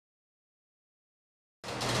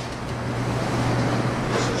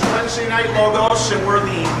Wednesday night Logos, and we're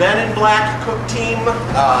the Men in Black cook team,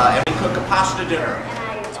 and we cook a pasta dinner. And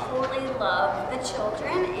I totally love the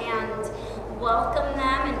children and welcome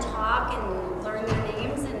them and talk and learn their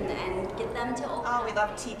names and get them to open. Oh, we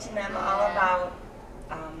love teaching them all about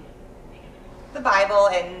the Bible,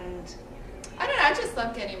 and I don't know, I just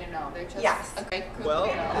love getting to know. They're just a great group. Well,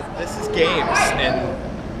 this is games,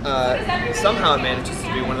 and somehow it manages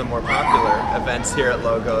to be one of the more popular events here at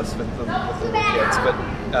Logos with the kids. But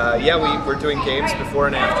yeah, we're doing games before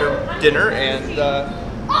and after dinner, and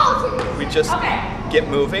we just get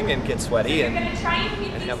moving and get sweaty and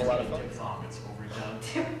have a lot of fun.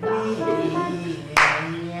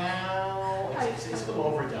 It's a little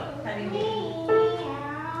overdone.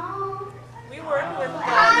 We work with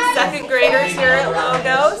second graders here at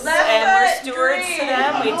Logos, and we're stewards to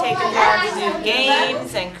them. We take them down to do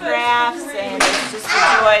games and crafts, and it's just a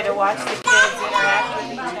joy to watch the kids interact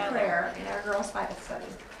with each other. prayer in our girls' Bible study.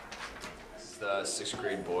 It's the 6th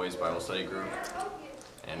grade boys Bible study group,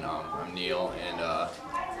 and I'm Neil, and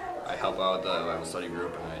I help out the Bible study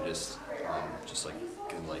group, and I just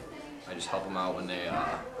I just help them out when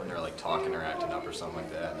they're like talking or acting up or something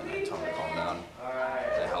like that, and then I tell them to calm down.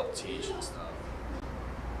 And I help teach and stuff.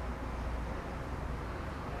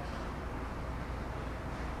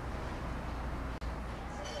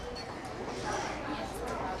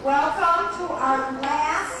 Welcome to our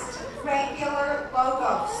last regular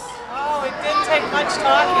Logos. Oh, it didn't take much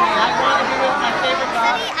talking. I want to be with my favorite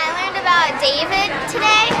dog. I learned about David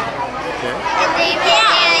today. And David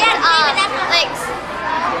like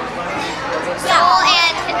Saul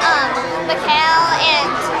and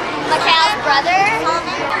Mikhail's brother.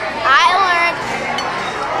 I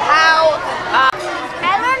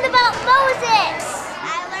learned about Moses.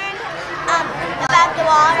 I learned about the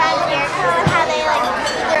wall around Jericho and how they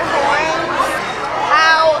beat their horns.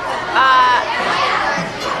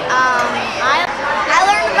 I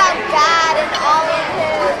learned about God and all of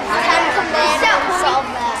His 10 Commandments.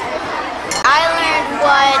 I learned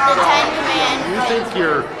what the 10 Commandments. You think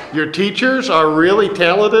your teachers are really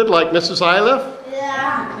talented, like Mrs. Iliff?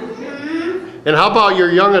 Yeah. And how about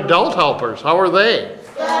your young adult helpers? How are they?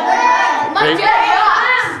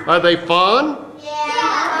 Are they fun?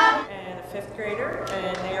 Yeah. And a 5th grader,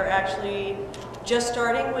 and they are actually just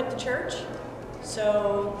starting with the church,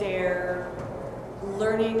 so they're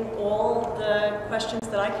learning all the questions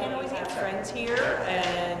that I can't always answer. Friends here,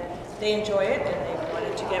 and they enjoy it, and they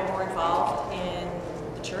wanted to get more involved in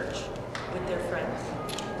the church with their friends,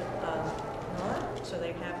 so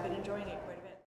they have good